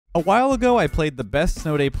A while ago, I played the best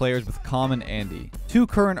Snow Day players with Com and Andy, 2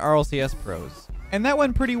 current RLCS pros, and that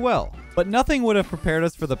went pretty well. But nothing would have prepared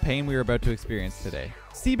us for the pain we were about to experience today.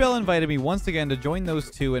 Seabell invited me once again to join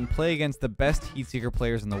those two and play against the best Heatseeker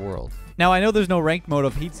players in the world. Now, I know there's no ranked mode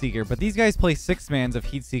of Heatseeker, but these guys play 6-mans of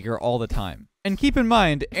Heatseeker all the time. And keep in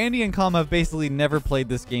mind, Andy and Com have basically never played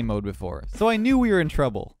this game mode before, so I knew we were in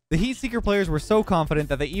trouble. The Heatseeker players were so confident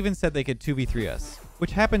that they even said they could 2v3 us,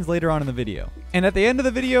 which happens later on in the video. And at the end of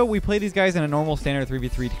the video, we play these guys in a normal standard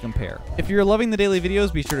 3v3 to compare. If you're loving the daily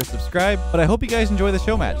videos, be sure to subscribe, but I hope you guys enjoy the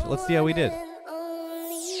show match. Let's see how we did.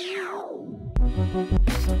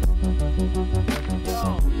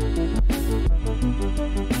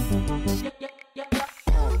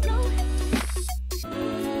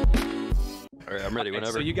 Alright, I'm ready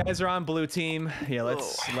whenever. So you guys are on blue team. Yeah,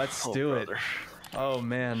 let's do it. Oh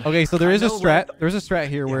man. Okay, so there is a strat. There's a strat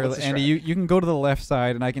here where Andy, strat? you can go to the left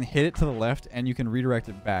side and I can hit it to the left and you can redirect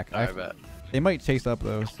it back. I bet. They might chase up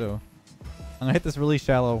though, so I'm gonna hit this really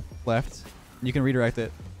shallow left. You can redirect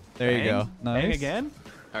it. There you go. Nice. Bang again.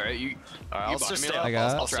 Alright, you. I'll just stay up. I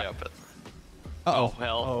got it. I'll stay up it. Uh-oh.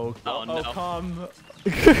 Hell. Oh no. Calm.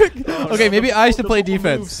 Okay, maybe I should play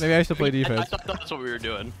defense. Maybe I should play I defense. thought that's what we were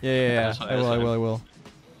doing. Yeah. I will.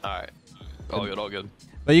 Alright. All good, all good.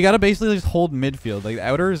 But you gotta basically just hold midfield. Like the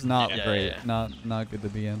outer is not great. Yeah. Not good to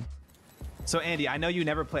be in. So Andy, I know you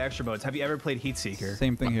never play extra modes. Have you ever played Heatseeker?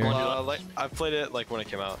 Same thing here. Like I've played it like when it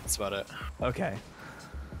came out. That's about it. Okay.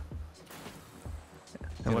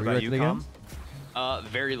 And Gonna what about redirect you, it Com?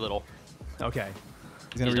 Very little. Okay.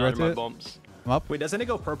 He's gonna He's redirect dodging my it. bumps. I'm up. Wait, doesn't it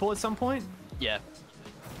go purple at some point? Yeah.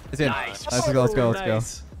 It's in. Nice. Let's go.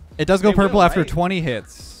 Nice. It does go They will, purple after right? 20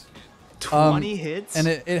 hits. 20 hits? And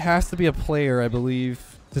it has to be a player, I believe,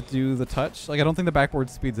 to do the touch. Like, I don't think the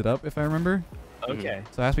backboard speeds it up, if I remember. Okay.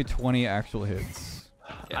 So it has to be 20 actual hits.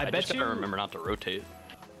 Yeah, I I bet just gotta you- remember not to rotate.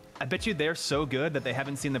 I bet you they're so good that they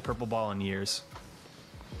haven't seen the purple ball in years.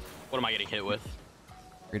 What am I getting hit with?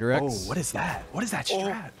 Redirects. Oh, what is that? What is that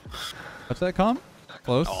strat? What's that, Com?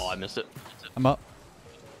 Close. Oh, I missed it. I'm up.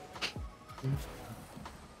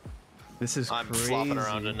 This is I'm crazy. flopping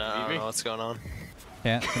around and I don't know what's going on.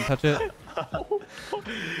 Can touch it.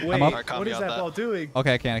 Wait, up. what is that ball doing?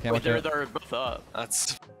 Okay, I can't Wait, watch it. they're both up.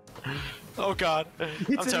 That's. Oh god, Hits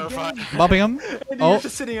I'm it terrified. again. Bumping him. Andy, Oh, you're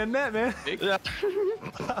just sitting on net, man. Yeah.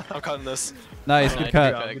 I'm cutting this. nice. Good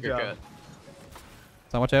cut. Okay, Good good job. cut.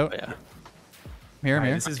 So watch out. Yeah. I'm here. I'm Alright,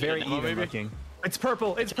 here. this is very Demo, even maybe? looking. It's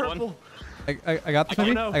purple. It's One. purple. I got this Oh,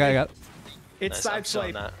 maybe? no. I got. It's Nice, side I'm still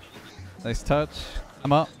in swipe. that. Nice touch.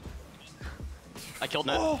 I'm up. I killed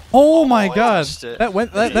net. Oh my I god. touched it. That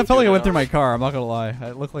went. That There felt like you it went go. through my car. I'm not gonna lie.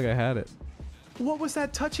 It looked like I had it. What was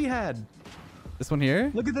that touch he had? This one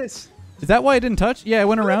here. Look at this. Is that why it didn't touch? Yeah, it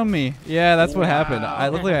went around me. Yeah, that's what happened. I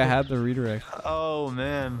looked like I had the redirect. Oh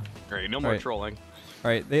man. Great, no more Alright. trolling. All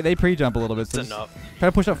right, they pre-jump a little bit. So It's just enough. try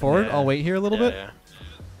to push up forward. Yeah. I'll wait here a little bit. Yeah.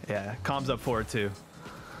 Yeah, Com's up forward too.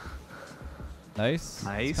 Nice.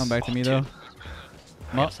 Nice. Come back to me Oh, though. dude.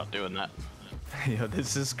 I gotta stop doing that. Yo,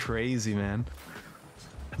 this is crazy, man.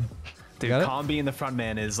 Dude, got it? Com being the front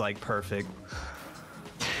man is like perfect.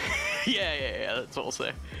 Yeah, that's what we'll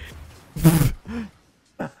say.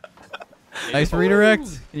 Nice redirect.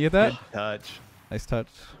 Can you get that? Touch. Nice touch.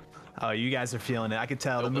 Oh, you guys are feeling it. I could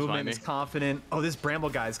tell. The This might movement be. is confident. Oh, this Bramble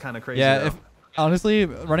guy is kind of crazy. Yeah. though. If honestly,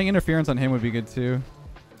 running interference on him would be good too.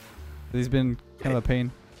 He's been kind of a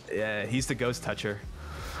pain. Yeah, he's the ghost toucher.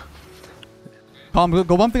 Calm. Go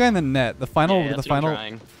bump the guy in the net. The final. Yeah, the that's what I'm final.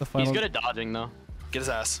 trying. The final. He's good at dodging though. Get his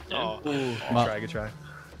ass. Yeah. Oh, Ooh, I'm up. good try.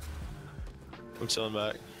 I'm chilling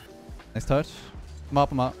back. Nice touch. I'm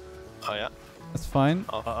up. I'm up. Oh yeah. That's fine.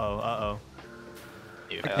 Uh-oh.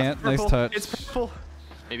 Dude, I Yeah. can't. Nice Purple. touch. It's purple.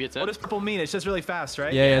 maybe it's What it. does purple mean? It's just really fast,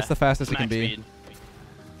 right? Yeah, it's the fastest it Max can be. speed.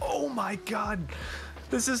 Oh my god.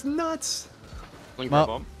 This is nuts. Link Well-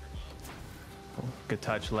 bump. Good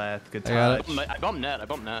touch, Leth. Good I got touch. it. I bumped net. I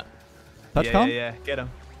bumped net. Touch Yeah, calm. yeah. Get him.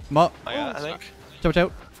 I'm up. Oh yeah, I think. Watch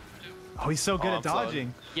out. Oh, he's so good Oh, at I'm floating.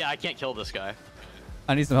 dodging. Yeah, I can't kill this guy.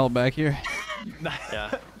 I need some help back here.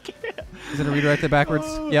 Yeah. He's gonna redirect it backwards.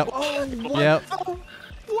 Yep. Oh, what Yep. the-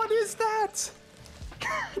 What is that?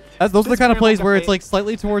 Those are the This kind of plays Bramble where guy- it's like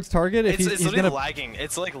slightly towards target. If It's he's literally gonna. lagging.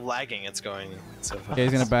 It's like lagging. It's going so fast. Okay,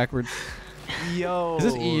 he's gonna backwards. Yo. Is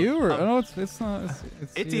this EU or? Oh no, it's not.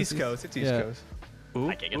 It's East Coast. It's East yeah. Coast. Ooh,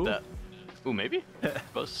 I can't get ooh. that. Ooh, maybe?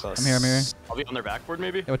 Close. Close. I'm here. I'll be on their backboard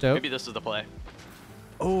maybe? watch out. Maybe this is the play.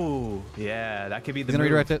 Oh, yeah, that could be the He's gonna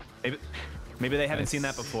move. redirect it. Maybe they haven't Nice. seen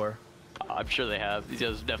that before. I'm sure they have. These guys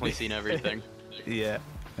have definitely seen everything. Yeah.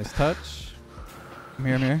 Nice touch. I'm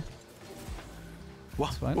here. What?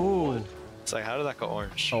 That's fine. Ooh. It's like, how did that go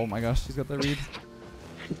orange? Oh my gosh, he's got the read.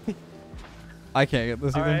 I can't get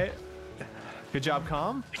this All even. right. Good job,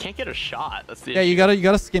 Calm. I can't get a shot. That's the Yeah, issue. you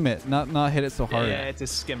gotta skim it, not hit it so hard. Yeah, it's a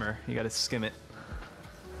skimmer. You gotta skim it.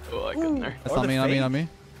 Oh, I got in there. That's Or not the me, not me, fake. not me.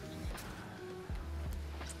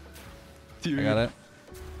 Dude. I got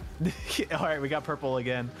it. All right, we got purple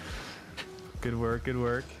again. Good work, good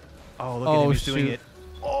work. Oh, look at Oh, him, he's doing shoot. it.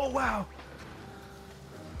 Oh, wow.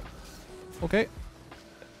 Okay.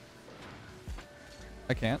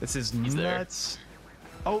 I can't. This is He's there. nuts.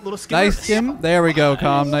 Oh, little skimmer. Nice skim. There we go,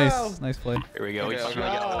 Calm. Nice, Wow. nice play. Here we go. We Okay, finally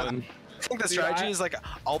okay. got one. I think the strategy is like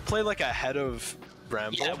I'll play like ahead of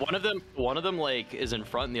Bramble. Yeah, one of them like is in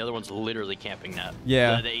front, and the other one's literally camping net.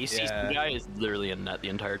 Yeah. The AC Yeah. guy is literally in net the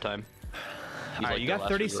entire time. He's All right, like you the got last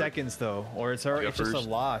 30 resort. seconds, though, or it's already Go it's just a first.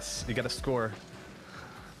 loss. You got to score.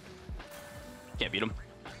 Can't beat him.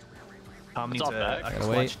 Tom It's needs all back. a Gotta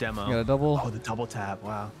clutch wait. demo. You got a double. Oh, the double tap.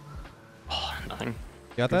 Wow. Oh, nothing.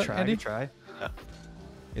 Got Good that, try, Andy? good try.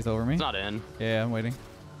 He's over me. It's not in. Yeah, I'm waiting.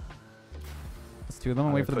 There's two of them.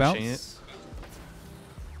 I'm Oh, waiting for the they're pushing bounce.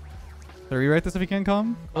 Can I rewrite this if you can,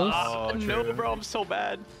 Calm? Close. Oh, no, true. bro, I'm so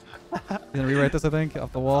bad. He's gonna rewrite this, I think,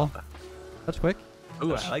 off the wall. Touch quick.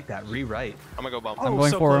 Ooh, I like that. Rewrite. I'm gonna go bump. I'm Oh,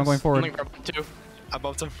 going so forward. I'm close. going Something forward. for two. I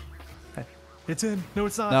bumped him. It's in. No,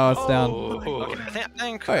 it's not. No, it's down. Oh. Okay, I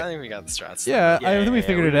Alright. think we got the strats. Yeah, I think we Yeah,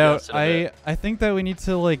 figured we it out. adjusted a bit. I think that we need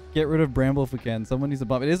to like get rid of Bramble if we can. Someone needs to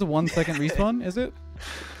bump. It is a 1 second respawn, is it?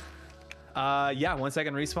 Yeah, 1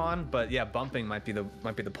 second respawn, but yeah, bumping might be the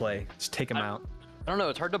play. Just take him out. I don't know.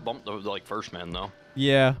 It's hard to bump the like first man though.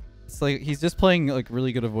 Yeah. It's like he's just playing like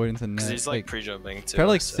really good avoidance and Because net. he's like pre-jumping too. try to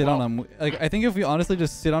like so- sit on him. Like I think if we honestly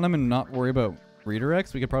just sit on him and not worry about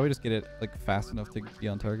redirects, we could probably just get it like fast enough to be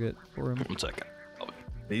on target for him. 1 second. Oh,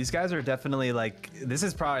 These guys are definitely like, this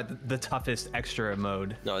is probably the toughest extra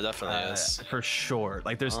mode. No, it definitely is. For sure.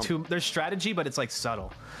 Like there's there's strategy, but it's like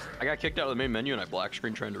subtle. I got kicked out of the main menu and I black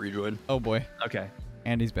screen trying to rejoin. Oh boy, Okay.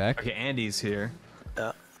 Andy's back. Okay, Andy's here.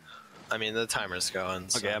 Yeah. I mean, the timer's going.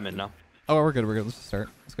 So. Okay, I'm in now. Oh, we're good. We're good. Let's just start.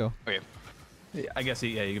 Let's go. Okay. Yeah, I guess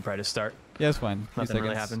yeah, you can probably just start. Yeah, it's fine. Few Nothing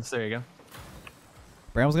really seconds. happens. There you go.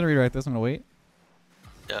 Bramble's gonna rewrite this. I'm gonna wait.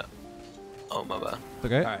 Yeah. Oh, my bad. It's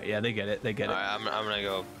okay. All right, yeah, they get it. They get it. Alright, I'm gonna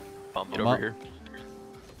go bump Get him. over up. here.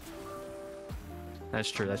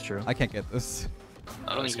 That's true. That's true. I can't get this.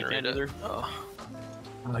 I don't he's think you gonna can read it. either. Oh,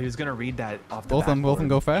 Oh, he was gonna read that off the Both of them backboard.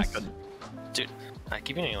 go fast. couldn't. dude, I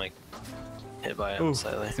keep getting like hit by him Ooh.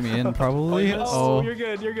 slightly. It's me in probably. Oh, Oh, you're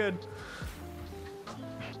good. You're good.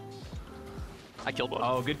 I killed one.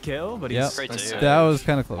 Oh, good kill, but Yep. he's Great that's- save. that was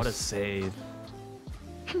kind of What a close. save.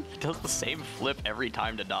 He does the same flip every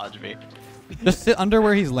time to dodge me. Just sit under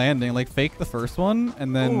where he's landing. Like fake the first one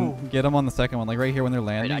and then Ooh. get him on the second one. Like right here when they're Right,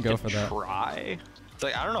 landing. I Go can for that. try. It's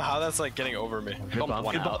like I don't know how that's like getting over me. Good Bump bump.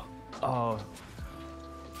 one Good out. bump. Oh,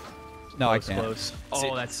 No, I close, can't. close. See,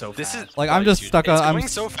 Oh, that's so This fast. is Like, I'm just dude, stuck it's on- I'm going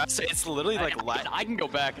s- so fast. It's literally like I can go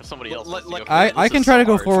back if somebody else wants to like go I- first. I This can is try to so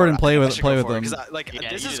go hard forward for and it. play I with should go them. for it, 'cause like Yeah,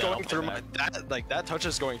 this you is do that, I'll going play through my back. that touch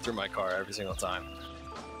is going through my car every single time.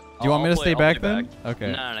 Do you want me to stay I'll back play then? back.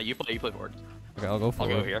 Okay. No, you play forward. Okay, I'll go I'll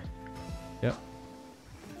forward. go here. Yep.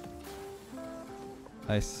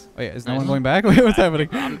 Nice. Oh yeah, is no Nice. one going back? Wait, what's happening?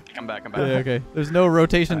 I'm back. I'm back. Yeah, okay. There's no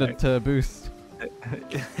rotation Alright. to boost.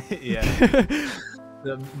 Yeah.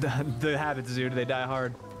 the habits, dude. They die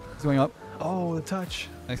hard. He's going up. Oh, the touch.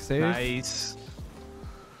 Nice save. Nice.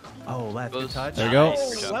 Oh, left. Good Those- touch. There you go. Oh,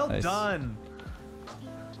 Good job. well Nice. done.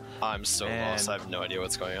 I'm so Man. lost. I have no idea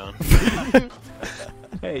what's going on.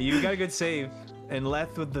 Hey, you got a good save. And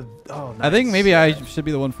left with the. Oh, nice. I think maybe I should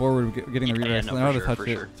be the one forward getting the Yeah, redirects. no, I know how for to sure, touch for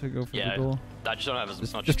it sure. to go for Yeah. the goal. I just don't have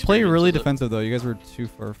as much. Just play experience really as it. defensive though. You guys were too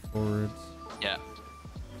far forwards. Yeah.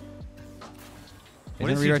 He's What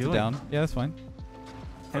gonna is he redirect it doing? down. Yeah, that's fine.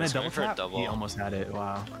 And a He's double going for a tap. double. He almost had it.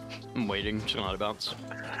 Wow. I'm waiting. Just gonna bounce.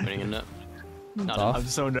 Waiting in net. Not off. I'm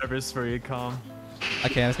so nervous for you, Calm. I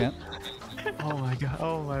can't. Oh my god.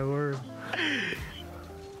 Oh my word.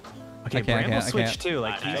 Okay, I can't, Bramble I switched can't. too.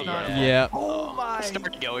 Like he's Yeah. not. Yeah. Oh my. I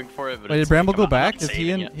started going for it, but Wait, did it's Bramble like, go I'm back? not Is he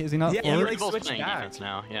saving in? it. Is he not Yeah, he forward? like Both switched playing back. defense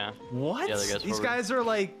now. Yeah. What? Yeah, the guys These forward. guys are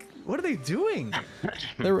like. What are they doing?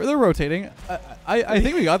 They're rotating. I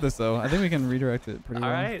think we got this though. I think we can redirect it pretty All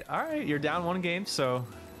well. right, all right. You're down one game, so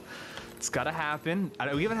it's gotta happen.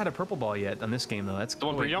 We haven't had a purple ball yet on this game though. That's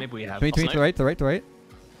Someone wait, bring it up? maybe we have. To me, to snipe. the right, to the right, to the right.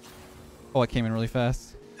 Oh, it came in really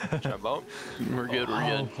fast. Jump out. We're good. We're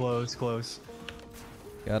Oh, good. close, close.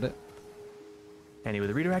 Got it. Andy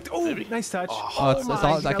with a redirect. Oh, Maybe. nice touch. Oh, it's my, all, that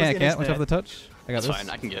I was can't. in his Watch out for the net. touch. I got That's this. fine.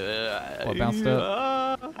 I can get it. Oh, it bounced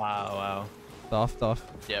up. Wow, wow. It's off, it's off.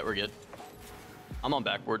 Yeah, we're good. I'm on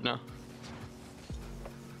backboard now.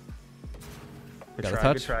 Good Got a try,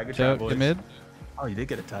 touch. good try, good Shout try, out, get boys. mid. Oh, you did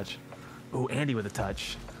get a touch. Ooh, Andy with a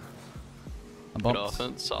touch. I'm Good bumped.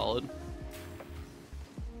 offense, solid.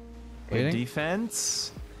 Good Waiting.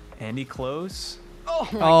 defense. Andy close. Oh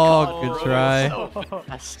my Oh, good try. So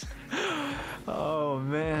fast. Oh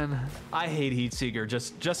man, I hate Heatseeker.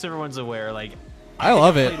 Just so everyone's aware, like I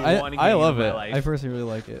love it. played one I game love in my it. life. I personally really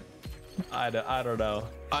like it. I don't know.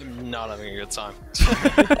 I'm not having a good time. I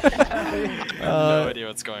have no idea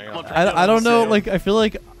what's going on. I don't know. Like I feel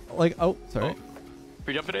like oh sorry.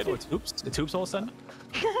 Pre jump it, Andy. It's oops. It's oops all of a sudden.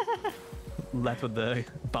 Left with the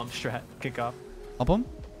bump strat kickoff. Bump him.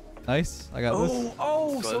 Nice. I got this.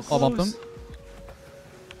 Oh, so I'll close. I'll bump him.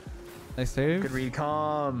 Nice save. Good read,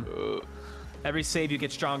 calm. Every save you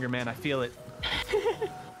get stronger, man. I feel it. Here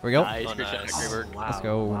we go. Nice, Oh, great shot, nice. great work. Wow. Let's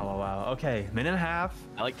go. Wow, wow, wow. Okay, minute and a half.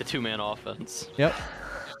 I like the 2-man offense. Yep.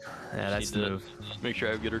 Yeah, that's Need the to move. Make sure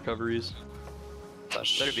I have good recoveries.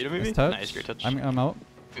 Touch. Better beat him, maybe? Nice touch. Nice, great touch. I'm out.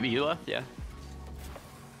 Maybe you left, yeah.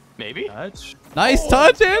 Maybe? Touch. Nice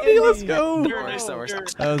touch, Andy. Let's go. Very nice, that works.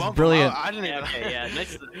 That was Bump him. brilliant. I didn't Yeah, even. okay, yeah.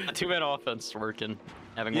 Nice. 2-man offense working.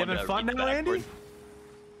 Having You one having to fun read now, Andy? backward.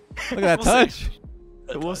 Look at that We'll touch.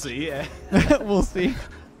 We'll see. Yeah. We'll see.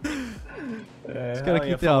 Just gotta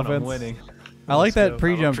keep the offense. Winning. I like that go.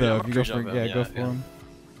 pre-jump though. Pre-jump, If you go for pre-jump him, go for yeah. him.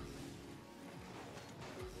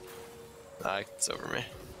 It's over me.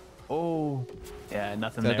 Oh. Yeah,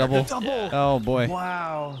 nothing Is that there. double? Double. Yeah. Oh boy.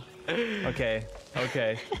 Wow. Okay.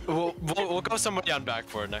 Okay. We'll go somebody on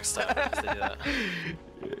backboard next time. if they do that.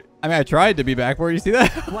 I mean, I tried to be backward. You see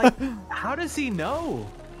that? Like, how does he know?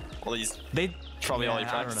 Well, he's They probably all he Yeah,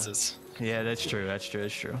 I don't know. practices. Yeah, that's true. That's true.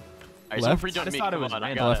 That's true. Alright, Left? so pre-jump I just me. thought it Come was on, I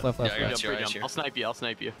random. got Left, it. left, Yeah, I left. got you, I got Pre-jump. you. I'll snipe you. I'll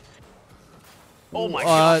snipe you. Oh my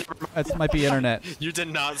Uh, gosh. that might be internet. You did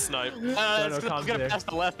not snipe. no I was comms gonna there. pass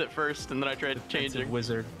the left at first, and then I tried Changing changing.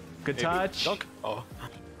 wizard. Good Maybe. touch. Dunk. Oh.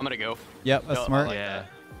 I'm gonna go. Yep, that's No, I smart. like Yeah.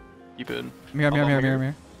 Keep it. I'm here, I'm here, I'm here, I'm here, I'm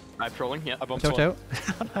here. I'm trolling. Yeah. I bumped Choke one. out.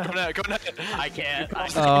 Go net, go net. I can't.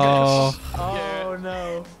 Oh. Oh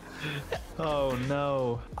no. Oh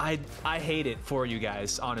no. I hate it for you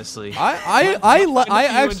guys, honestly. I You enjoy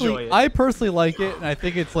actually it. I personally like it, and I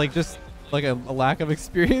think it's like just like a lack of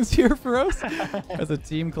experience here for us as a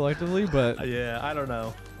team collectively. But Yeah, I don't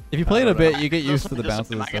know. if you play it a don't bit, you get used to the Just-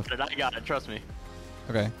 bounces and I stuff. got it. I got it. Trust me.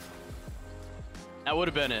 Okay. That would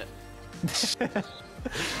have been it.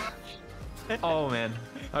 Oh man.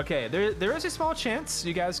 Okay, there is a small chance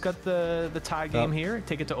you guys got the tie game here.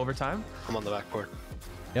 Take it to overtime. I'm on the backboard.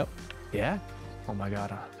 Yep. Yeah. Oh my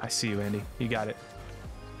god. I see you, Andy. You got it.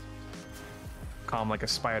 Calm like a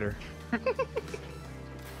spider.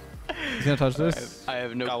 He's gonna touch this. I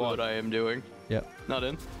have no Got clue one. what I am doing. Yep. Not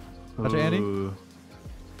in. Touch it, Andy. Ooh.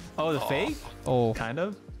 Oh, the fake? Oh, Kind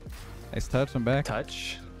of. nice touch. I'm back.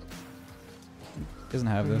 Touch. Doesn't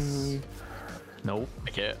have this. Nope. I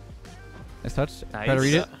can't. Nice touch. Try to Nice.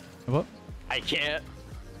 read it. What? I can't.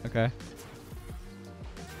 Okay.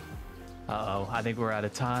 Uh-oh. I think we're out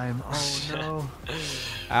of time. Oh no.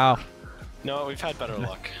 Ow. No, we've had better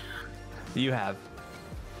luck. You have.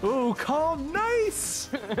 Ooh, calm. Nice.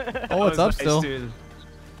 Oh, it's That up was nice, still. dude.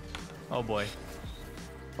 Oh boy.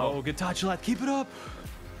 Oh, good touch, Leth. Keep it up.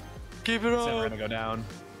 Keep it It's never on. gonna go down.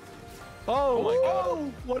 Oh, my God.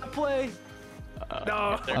 oh, what a play.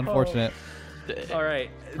 No. Unfortunate. All right.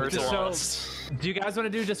 First So, lost. do you guys want to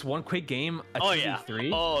do just one quick game? A Oh yeah.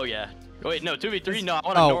 2v3? Oh yeah. Wait, no, 2v3. No, I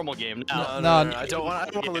want Oh. a normal game now. No, I don't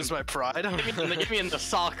want to lose my pride. Give me in the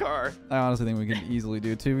soccer. I honestly think we can easily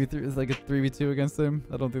do 2v3. It's like a 3v2 against him.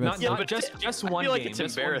 I don't think that's. Not but just I one feel like game. it's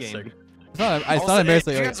just one embarrassing. game. It's not. It's Also, not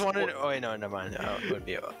embarrassing. If you like- guys wanted, oh wait, no, never mind. Oh, it would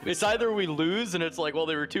be. It's either we lose and it's like, well,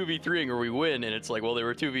 they were 2v3ing, or we win and it's like, well, they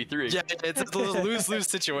were 2v3. Yeah, it's a lose-lose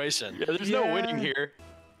situation. Yeah, there's no winning here.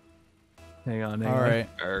 Hang on. All right.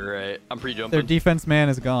 All right, I'm Their pre-jumping. defense man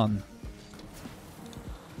is gone.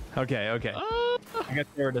 Okay. Okay. I guess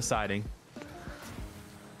they were deciding.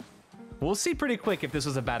 We'll see pretty quick if this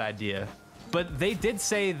was a bad idea. But they did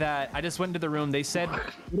say that, I just went into the room, they said we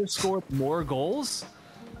would have scored more goals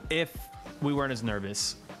if we weren't as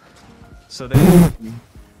nervous. So they,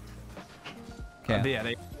 Can't.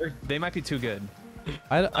 yeah, they might be too good.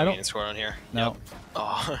 I I don't. don't score on here. No.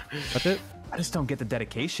 Oh, Touch it. I just don't get the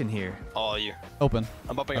dedication here. all you. Open.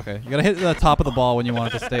 I'm bumping up. Okay. You gotta hit the top of the ball when you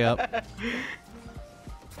want it to stay up.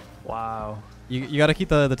 Wow. You gotta keep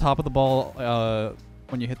the top of the ball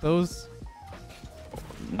when you hit those.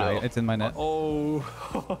 No. It's in my net. Oh.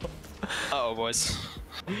 Uh-oh, boys.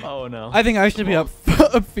 Oh no. I think I should be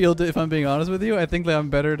upfield if I'm being honest with you. I think that I'm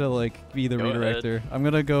better to like be the Go ahead. redirector. I'm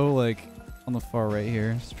gonna go like on the far right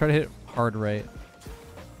here. Just try to hit hard right.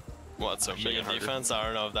 What, so big Shit a harder. defense? I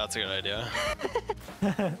don't know if that's a good idea.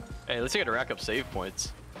 Hey, let's get to rack up save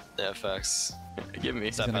points. Yeah, facts. Give me.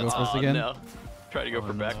 Is that gonna go bad? first again? No. Try to go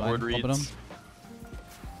for no. backboard Fine, pump reads.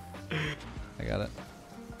 I got it.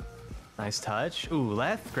 Nice touch. Ooh,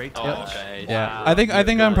 Leth, great Oh, touch. okay. Yeah, Wow. I think I'm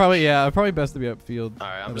Good probably I'm probably best to be upfield. All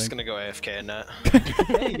right, I'm just gonna go AFK in net.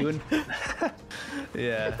 Hey, doing.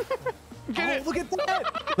 Yeah. Oh, look at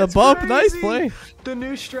that! The bump, nice play. The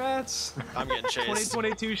new strats. I'm getting chased.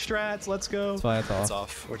 2022 strats. Let's go. That's fine. It's It's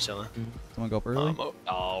off. off. We're chilling. Someone go up early.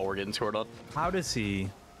 Oh, we're getting scored on. How does he?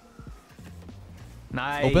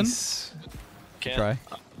 Nice. Can't. Try.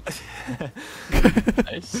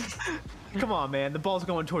 Nice. Come on, man. The ball's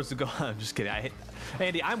going towards the goal. I'm just kidding.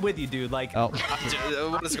 Andy, I'm with you, dude. Like, Oh,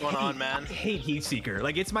 Dude, what is going on, man? I hate Heatseeker.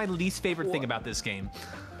 Like, it's my least favorite thing about this game.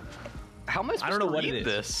 How am I supposed don't know to what read it is.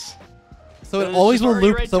 this? so it It's always just will already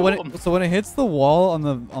loop. right So to when him. it hits the wall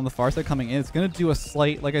on the far side coming in, it's gonna do a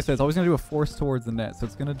slight. Like I said, it's always gonna do a force towards the net. So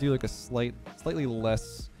it's gonna do like a slightly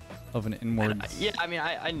less of an inwards. Yeah, I mean,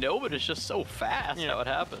 I know, but it's just so fast how it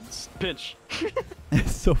happens. Pinch.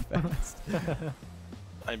 It's so fast.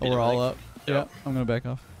 I Oh, we're all up. Yep. Yeah, I'm gonna back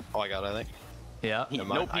off. Oh, I got it, I think. Yeah. Never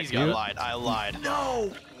mind. Nope, I he's got it. lied. I lied.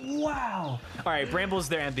 No! Wow. All right, Bramble's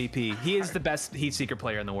their MVP. He is the best Heatseeker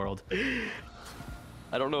player in the world.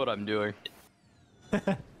 I don't know what I'm doing.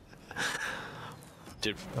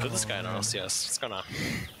 Dude, put this guy in RLCS. What's going on?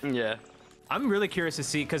 Yeah. I'm really curious to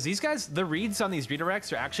see, because these guys, the reads on these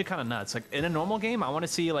redirects are actually kind of nuts. Like, in a normal game, I want to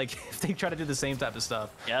see, like, if they try to do the same type of stuff.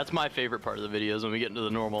 Yeah, that's my favorite part of the videos when we get into the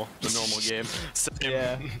normal game.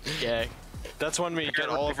 Same. Yeah. That's when we get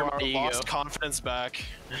all of our Ego. lost confidence back.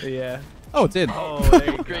 Yeah. Oh, it did. Oh,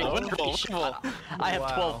 there you Great. go. Great shot. I have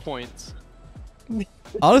Wow. 12 points.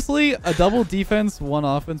 Honestly, a double defense, one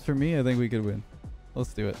offense for me. I think we could win.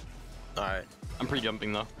 Let's do it. All right. I'm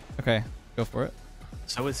pre-jumping though. Okay, go for it.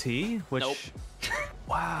 So is he? Which... Nope.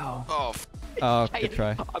 Wow. Oh, Oh, good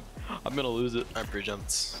try. I'm gonna lose it. I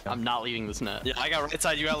pre-jumped. I'm not leaving this net. Yeah, I got right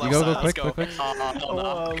side. You got You left go, side. go Let's quick, go. quick,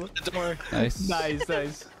 quick. Don't worry. Nice. Nice,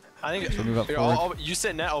 nice. I think. So move up Here, forward. you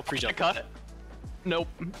sit net. I'll I pre-jump. cut. Nope.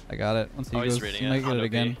 I got it. Once he Oh, he's goes, reading he it. might get On it OP.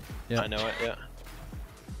 again. Yeah. I know it. Yeah.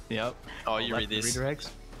 Yep. Oh, you Left read these. Redirects.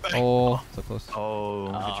 Oh, so close. Oh,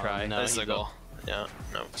 good try. no. This is a he's goal. Yeah.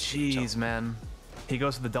 No. Jeez, man. He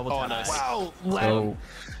goes for the double Oh, tap. nice. Wow. So,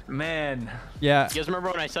 Man. yeah. You guys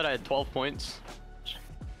remember when I said I had 12 points?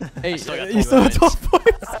 Hey, still got you two still have points. 12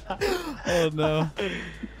 points. Oh no.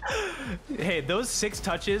 Hey, those 6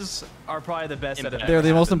 touches are probably the best that have They're the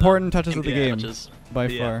ever most happened, important touches of the Yeah, game touches. by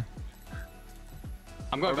Yeah. far.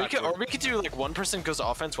 I'm Or going we, could, backward. or we could do like one person goes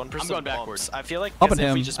offense, one person going bumps. backwards. I feel like Bumping as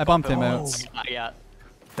if we him. just I bumped bump him him. out. I got.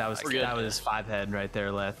 That was We're good. 5 head right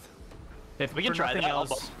there, Leth. If We can for try nothing that. I'll else,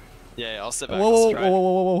 bump. Yeah, I'll sit Whoa, back. whoa, Let's whoa, try. whoa,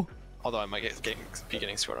 whoa, whoa. Although I might be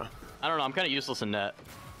getting scored on. I don't know. I'm kind of useless in net.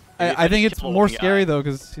 I think just it's kill more one guy. scary though,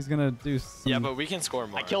 because he's gonna do some... Yeah, but we can score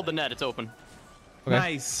more. I killed the net. It's open. Okay.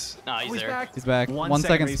 nice. Nah, he's there. Back. He's back. 1 1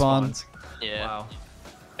 second spawn. respawns. Yeah. Wow.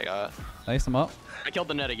 I got it. Nice, I'm up. I killed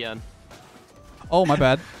the net again. Oh, my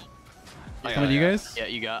bad. I got Coming to it. you guys? Yeah,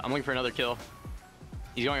 you got. I'm looking for another kill.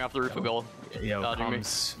 He's going off the roof of goal. Yo, Dodging me.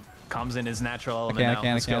 comes in his natural I element can't, now. I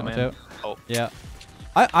can't, Let's I can't. go, Watch man. out. Oh. Yeah.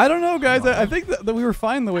 I don't know, guys. I think that we were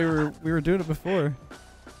fine the way we were doing it before.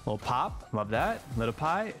 Little pop. Love that. Little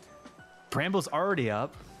pie. Bramble's already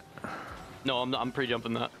up. No, I'm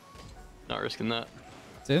pre-jumping that. Not risking that.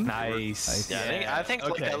 It's in? Nice. Yeah, I think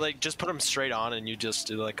okay. like just put him straight on and you just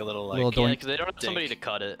do like a little like. Little Yeah, doink. because they don't have somebody to Dink.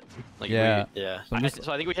 cut it. Like Yeah. Yeah. So I'm just-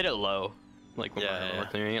 so I think we hit it low. Like when Yeah, we're yeah.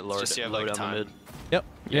 clearing it, lower, Just so you have, low like, down time. the mid. Yep.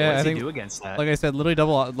 What Yeah, I does he think, do against that? like I said, literally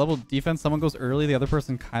double defense. Someone goes early, the other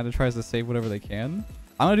person kind of tries to save whatever they can.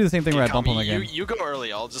 I'm gonna do the same thing where I bump him again. You go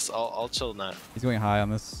early. I'll chill net. He's going high on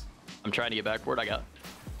this. I'm trying to get backward.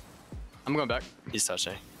 I'm going back. He's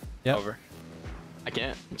touching. Yep. Over. I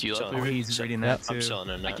can't. It's you Chilling. left. Oh, he's reading that Yep. too. I'm chilling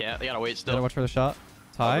in I net. can't. I gotta wait Gotta still. watch for the shot.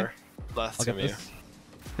 It's high. Over. Left's I'll get gonna be. this.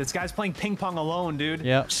 This guy's playing ping pong alone, dude.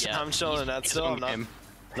 Yep. Yeah, I'm chilling in net he's still. on I'm not game.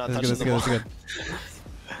 not This touching is the good. ball. This is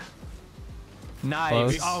good. Nice.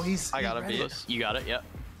 Close. Oh, he's. I got him beat. Close. You got it. Yep.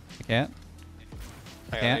 I can't.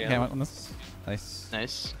 I got it Can't. again. Can't on this. Nice.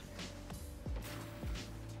 Nice.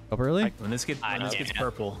 Up early. When this gets can't.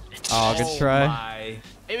 purple. Oh, good try. My.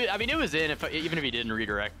 I mean, it was in. Even if he didn't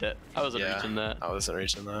redirect it, I wasn't Yeah. reaching that. I wasn't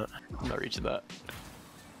reaching that. I'm not reaching that.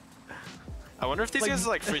 I wonder if these guys are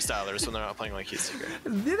like freestylers when they're not playing like Heatseeker.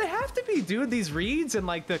 Do they have to be, dude? These reads and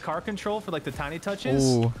like the car control for like the tiny touches.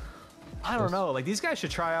 Ooh. I don't know. Like these guys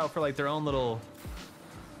should try out for like their own little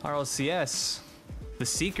RLCS. The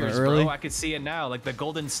Seekers, Early? bro. I could see it now. Like the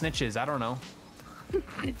golden snitches. I don't know.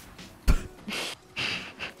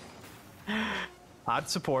 I'd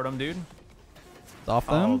support them, dude. It's off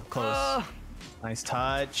Oh, them. close. Nice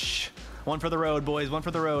touch. One for the road, boys. One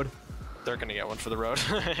for the road. They're gonna get one for the road.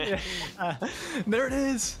 There it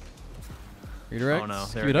is. Redirect. Oh no,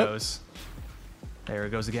 there Speed it up. goes. There it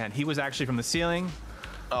goes again. He was actually from the ceiling.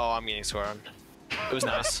 Oh, I'm getting scored on. It was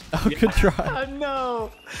nice. Oh, good try.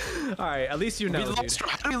 No. All right, at least you know, We dude. lost,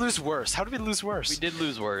 how did we lose worse? How did we lose worse? We did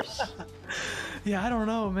lose worse. Yeah, I don't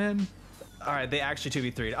know, man. All right, they actually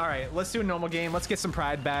 2v3'd. All right, let's do a normal game. Let's get some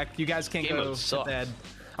pride back. You guys can't Game go mode sucks. ahead.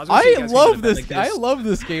 was gonna say you I guys love can go to this. bed like I love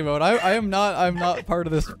this game mode. I'm not part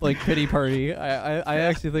of this like pity party. I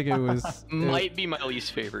actually think it was. Might be my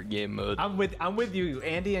least favorite game mode. I'm with you,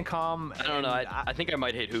 Andy and Calm. I don't know. I think I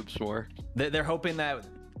might hate hoops more. They're hoping that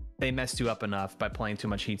they messed you up enough by playing too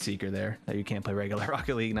much Heatseeker there that you can't play regular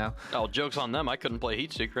Rocket League now. Oh, joke's on them. I couldn't play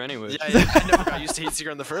Heatseeker anyway. Yeah, I never got used to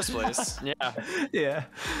Heatseeker in the first place. Yeah. Yeah.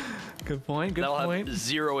 Good point. Good That'll point. have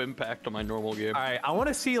zero impact on my normal game. All right, I want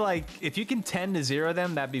to see like if you can 10-0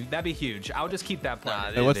 them, that'd be huge. I would just keep that playing.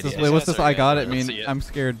 Nah, Hey, what's this? Yeah, Wait, what's this? that's I got it. Let's Mean see it. I'm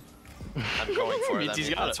scared. I'm going for it. Means he's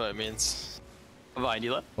That got that's it. what it means. Behind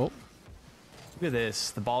you, Leth. Oh, Look at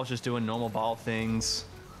this. The ball's just doing normal ball things.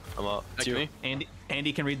 I'm up. Back to me.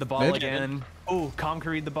 Andy can read the ball Mid. again. Oh, Calm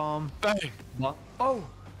can read the bomb. Bang! Oh.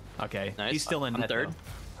 Okay. Nice. He's still in I'm net, third. though.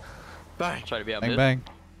 Bang! Try to be out bang mid. bang.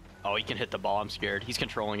 Oh, he can hit the ball. I'm scared. He's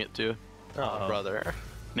controlling it too. Oh, brother.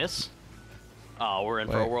 Miss. Oh, we're in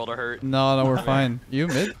for a Wait. world of hurt. No, we're fine. You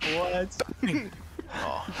mid? What?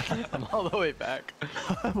 Oh. I'm all the way back.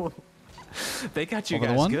 They got you Over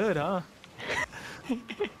the guys one? good, huh?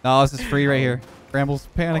 No, this is free right here. Brambles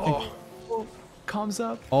panicking. Oh, Calm's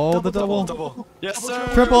up. Oh, the double. Double. Yes, sir.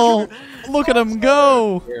 Triple. Look at him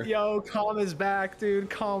go. Yo, Calm is back, dude.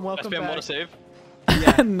 Calm, I welcome spam back. want to save.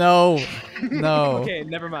 No. No. Okay,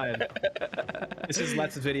 never mind. This is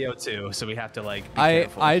Let's video too, so we have to like. Be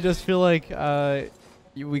careful. I just feel like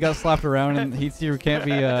we got slapped around and Heatseeker can't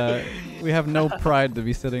be we have no pride to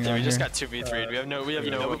be sitting Yeah, on we here. just got 2v3'd. We have no we did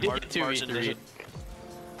get margin. 2v3'd.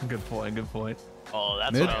 Good point. Good point. Oh,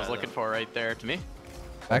 that's Mid? what I was looking for right there. To me.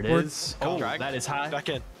 There it Backwards. is. Oh, Drag. that is high. Back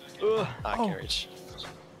in. Ugh. I can't reach.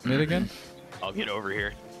 Mid again. I'll get over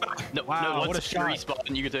here. No, Wow, no, what what's a shot.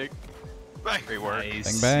 respawn you can take? Bang! Great work.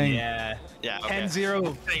 Nice. Bang, bang. Yeah. Yeah, okay.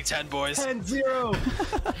 10-0. Getting 10, boys.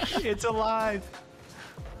 10-0. It's alive.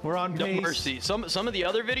 We're on No pace. mercy. Some of the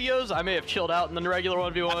other videos, I may have chilled out in the regular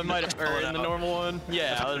 1v1, I might have, or in the no. normal one.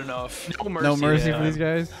 Yeah, I don't know if. no mercy. No mercy yeah. for these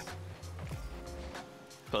guys.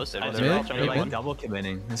 Posted. Oh, Mid? they're I'll try to like get one. double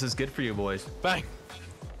committing. This is good for you boys. Bang!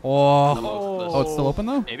 Oh. Oh, Oh, it's still open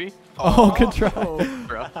though. maybe. Oh, good try.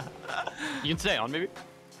 Bro. You can stay on, maybe.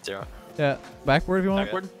 0. Yeah, backward if you want.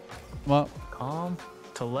 Backward. Come up. Calm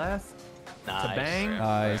to Leth. Nice. bang.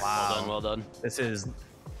 Nice. Well done. Well done.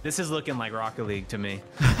 This is looking like Rocket League to me.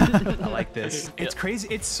 I like this. It's crazy.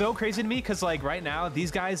 It's so crazy to me because like right now these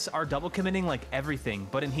guys are double committing like everything,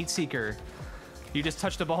 but in Heatseeker, you just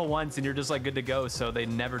touch the ball once and you're just like good to go. So they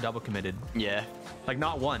never double committed, Yeah. like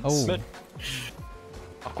not once. Oh, Mid.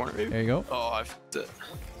 Off corner, maybe. there you go. Oh, I f***ed it.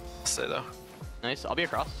 Stay though. Nice. I'll be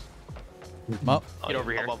across. Come up. Get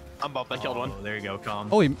over here. I'm bumping. I killed one. Oh, there you go, Calm.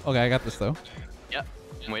 Oh, okay, I got this though. Yep.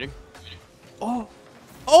 I'm waiting. Oh,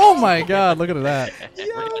 Oh my God! Look at that. We're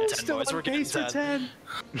getting 10, still boys. on We're getting pace for 10.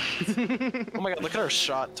 10. Oh my god, look at our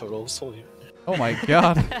shot totals. Holy. Oh my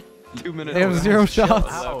God. 2 minutes. They have 0 shots.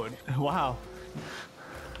 Wow. Wow.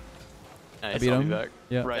 Nice. beat I'll be him. back.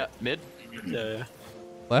 Yeah. Right. Mid. Yeah, yeah.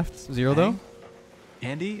 Left 0 though.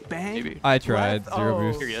 Andy, bang. Maybe. I tried. Left. 0 Oh.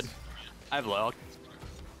 boost. You're good. I have low.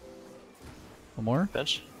 One more.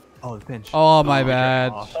 Bench. Oh, the pinch. Oh my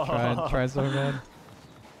bad. Oh. Tried so bad.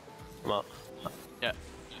 I'm up. Yeah.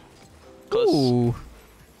 Close. Ooh.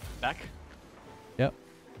 Back. Yep.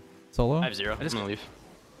 Solo. I have 0. I'm gonna leave.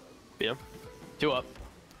 Beat him. 2 up.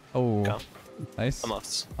 Oh. Go. Nice. I'm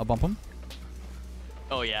left. I'll bump him.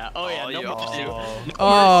 Oh yeah. Oh yeah. Oh, No you- mercy.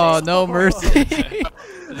 Oh, no mercy.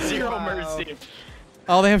 0 mercy.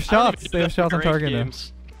 Oh, they have I don't shots. even They do have that shots for on ranked target now.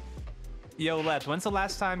 games. Yo, Leth, when's the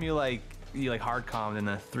last time you hard calmed in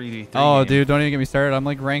a 3v3 Oh, game? dude, don't even get me started. I'm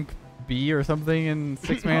like rank B or something in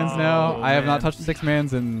 6-mans now. Oh, I have not man. touched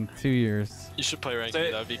 6-mans in 2 years. You should play rank. So-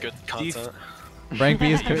 That would be good content. Rank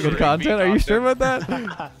B is good Rank B content. Are you sure about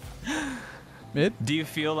content. that? Mid? Do you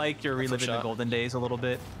feel like you're reliving the shot. golden days a little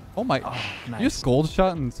bit? Oh my! Oh, You nice. just gold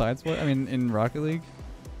shot in sideswipe. I mean, in Rocket League.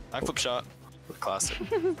 I flip shot. Classic.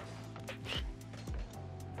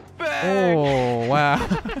 Oh wow!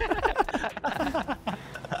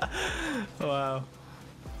 Wow. All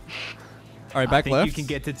right, I back think left. you can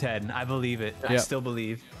get to 10. I believe it. I Yep. still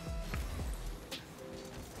believe.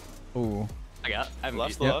 Ooh, I haven't Left,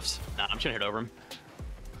 used Yep. left. Nah, I'm just gonna hit over him.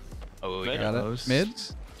 Oh, Mid? yeah. got it. Close. Mid.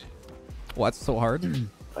 Well, that's so hard.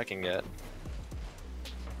 I can get.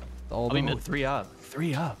 All I'll be the mid. 3 up.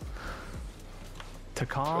 3 up. To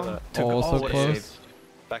calm. To Oh, so what a close. save.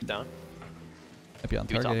 Back down. Might be on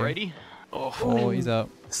Do we top target. righty? Oh. Oh, he's out.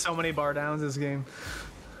 So many bar downs this game.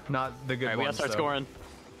 Not the good All right, we gotta ones, start though. scoring.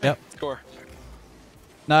 Yep. Score.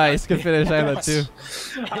 Nice. Good finish. I had that too.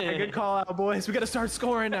 Good call out, boys. We gotta start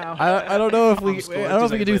scoring now. I don't know if we score. I don't know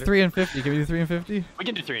if we 2 can do seconds 3 and 50. Can we do 3 and 50? We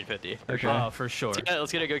can do 3 and 50. Okay. Oh, for sure. Yeah,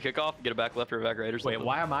 let's get a good kickoff. Get a back left or a back right or something. Wait,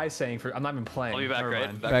 why am I saying for? I'm not even playing. I'll be back Never right.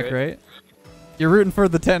 mind. Back right. You're rooting for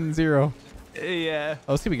the 10-0. Yeah.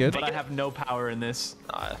 Oh, this could be good. But I have no power in this.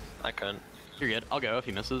 I couldn't. You're good. I'll go if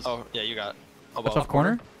he misses. Oh, yeah, you got it. I'm Touch up. off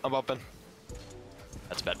corner. I'm open.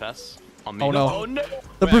 That's a bad pass. On me. Oh no. Oh no.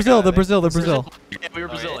 The Brazil. The Brazil. The Brazil. Yeah, we were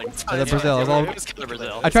Brazilian. The Brazil. I was all- The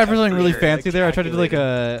Brazil. I tried Brazilian really Weird, fancy like, there. I tried to do like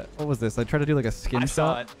calculated. a what was this? I tried to do like a skin I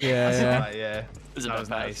saw shot. it. Yeah, I saw yeah. it, yeah. This is a That bad was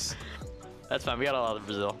pass. nice. That's fine. We got a lot of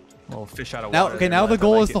Brazil. Little fish out of Now, water. okay. there, Now the Leth. I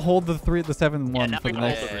goal like is to it. hold the 7-1 Yeah, now for we the can hold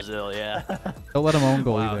next. the Brazil. Yeah. Don't let him own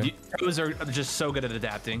goal Wow, either. you pros are just so good at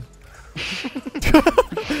adapting.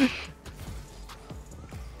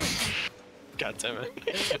 God damn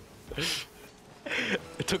it.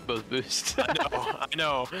 It took both boosts. I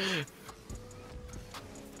know.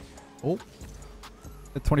 Oh.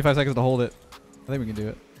 25 seconds to hold it. I think we can do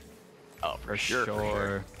it. Oh, for sure. For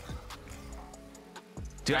sure.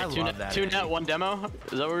 Dude, I Alright, love that. two energy. net, one demo.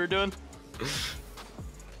 Is that what we're doing?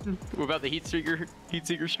 We're about the Heatseeker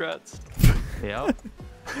strats. Yep.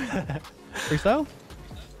 Freestyle?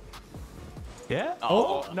 Yeah.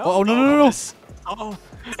 Oh, oh no, no, no, no. Oh.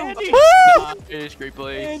 Andy. Nice, great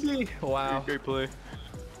play. Andy. Wow. Great play.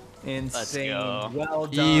 Insane. go. Well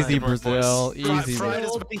done. Easy, Good work, Brazil. boys. Easy. Pride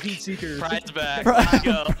Brazil. is the heat seekers. Pride's back. Let's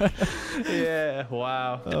go. Yeah.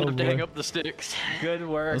 Wow. Oh, Time to hang boy. up the sticks. Good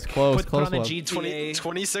work. That was close, Put on the close one. GTA.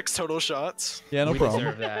 26 total shots. Yeah, no we problem.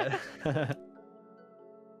 deserve that.